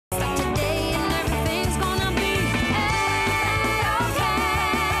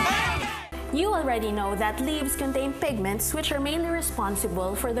already know that leaves contain pigments which are mainly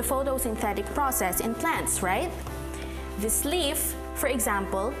responsible for the photosynthetic process in plants, right? This leaf, for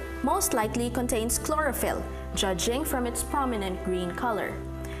example, most likely contains chlorophyll, judging from its prominent green color.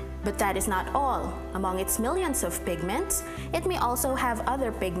 But that is not all. Among its millions of pigments, it may also have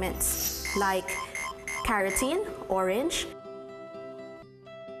other pigments like carotene, orange,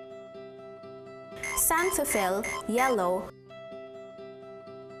 xanthophyll, yellow,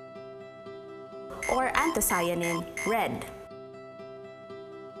 or anthocyanin, red.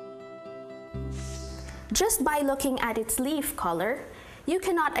 Just by looking at its leaf color, you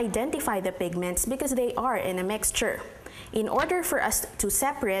cannot identify the pigments because they are in a mixture. In order for us to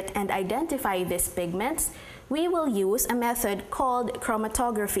separate and identify these pigments, we will use a method called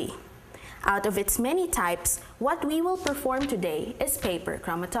chromatography. Out of its many types, what we will perform today is paper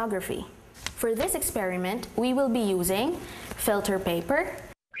chromatography. For this experiment, we will be using filter paper,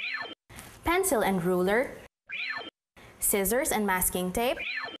 pencil and ruler, scissors and masking tape,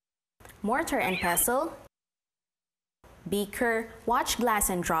 mortar and pestle, beaker, watch glass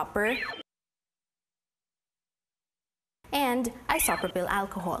and dropper, and isopropyl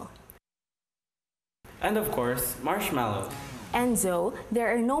alcohol. And of course, marshmallows. Enzo, there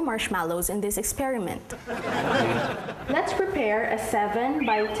are no marshmallows in this experiment. Let's prepare a 7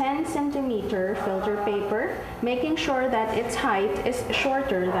 by 10 centimeter filter paper, making sure that its height is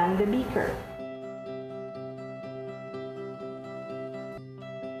shorter than the beaker.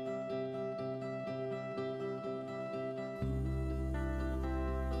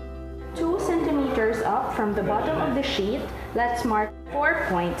 Up from the bottom of the sheet, let's mark 4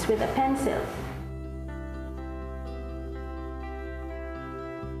 points with a pencil.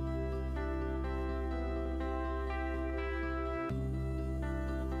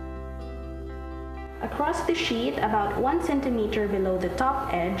 Across the sheet, about 1 centimeter below the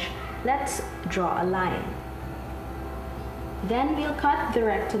top edge, let's draw a line. Then we'll cut the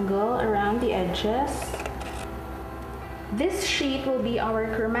rectangle around the edges. This sheet will be our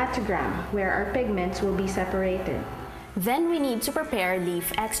chromatogram, where our pigments will be separated. Then we need to prepare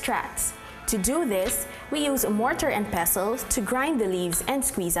leaf extracts. To do this, we use a mortar and pestle to grind the leaves and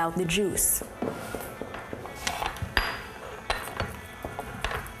squeeze out the juice.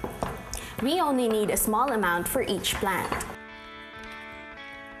 We only need a small amount for each plant.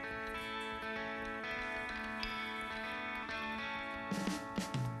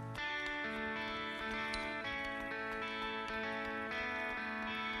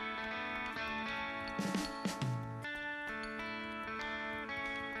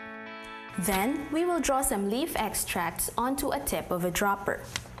 Then, we will draw some leaf extracts onto a tip of a dropper.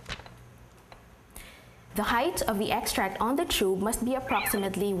 The height of the extract on the tube must be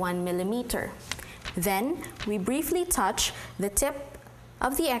approximately 1 millimeter. Then, we briefly touch the tip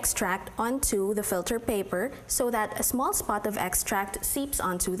of the extract onto the filter paper so that a small spot of extract seeps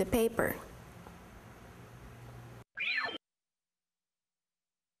onto the paper.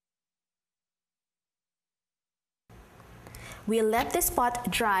 We'll let this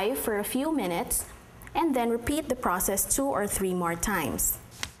spot dry for a few minutes and then repeat the process 2 or 3 more times.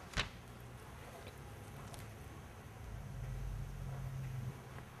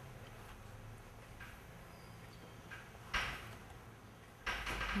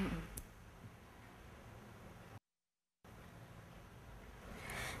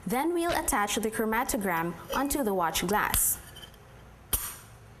 Then we'll attach the chromatogram onto the watch glass.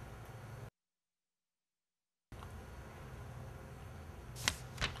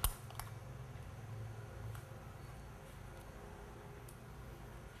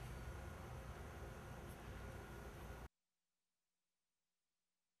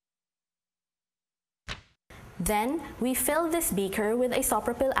 Then, we fill this beaker with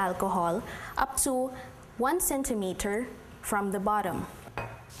isopropyl alcohol up to 1 centimeter from the bottom.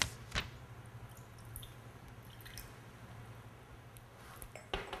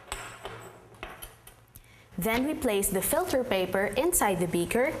 Then we place the filter paper inside the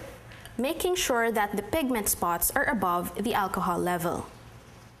beaker, making sure that the pigment spots are above the alcohol level.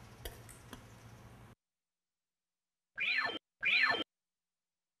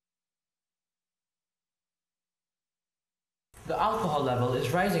 The alcohol level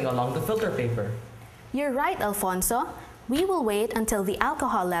is rising along the filter paper. You're right, Alfonso. We will wait until the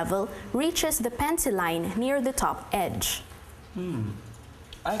alcohol level reaches the pencil line near the top edge.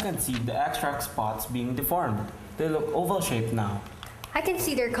 I can see the extract spots being deformed. They look oval-shaped now. I can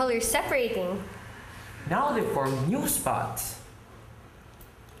see their colors separating. Now they form new spots.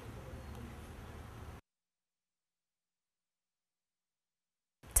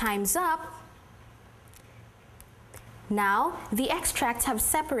 Time's up. Now, the extracts have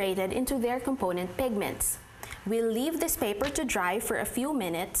separated into their component pigments. We'll leave this paper to dry for a few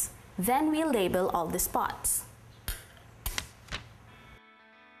minutes, then we'll label all the spots.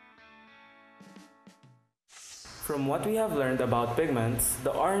 From what we have learned about pigments,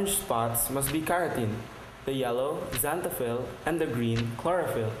 the orange spots must be keratin, the yellow, xanthophyll, and the green,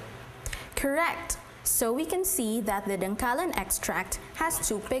 chlorophyll. Correct. So we can see that the dankalan extract has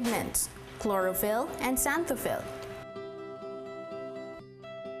two pigments, chlorophyll and xanthophyll.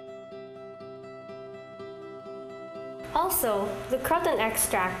 Also, the croton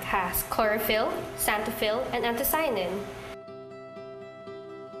extract has chlorophyll, xanthophyll, and anthocyanin.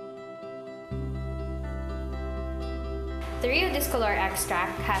 The Rio Discolor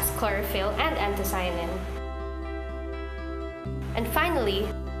extract has chlorophyll and anthocyanin. And finally,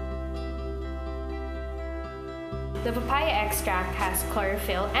 the papaya extract has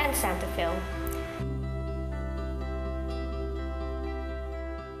chlorophyll and xanthophyll.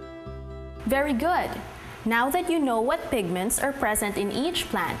 Very good. Now that you know what pigments are present in each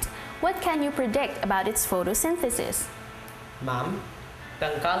plant, what can you predict about its photosynthesis? Ma'am,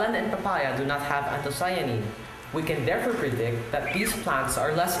 dankalan and papaya do not have anthocyanin. We can therefore predict that these plants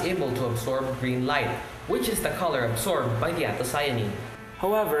are less able to absorb green light, which is the color absorbed by the anthocyanin.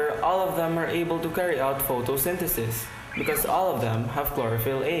 However, all of them are able to carry out photosynthesis because all of them have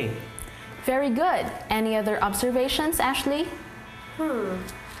chlorophyll A. Very good. Any other observations, Ashley?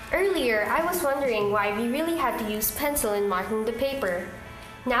 Earlier, I was wondering why we really had to use pencil in marking the paper.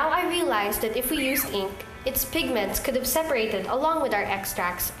 Now I realized that if we used ink, its pigments could have separated along with our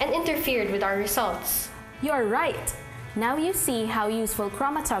extracts and interfered with our results. You're right. Now you see how useful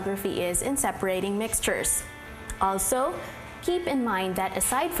chromatography is in separating mixtures. Also, keep in mind that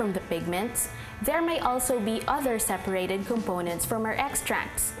aside from the pigments, there may also be other separated components from our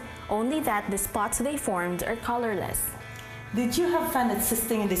extracts, only that the spots they formed are colorless. Did you have fun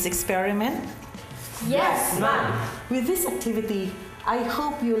assisting in this experiment? Yes, ma'am. With this activity, I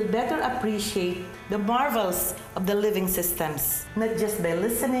hope you'll better appreciate the marvels of the living systems, not just by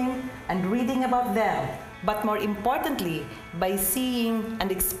listening and reading about them, but more importantly, by seeing and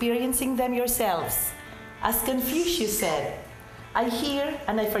experiencing them yourselves. As Confucius said, I hear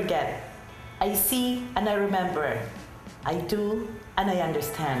and I forget. I see and I remember. I do and I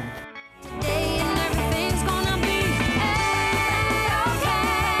understand.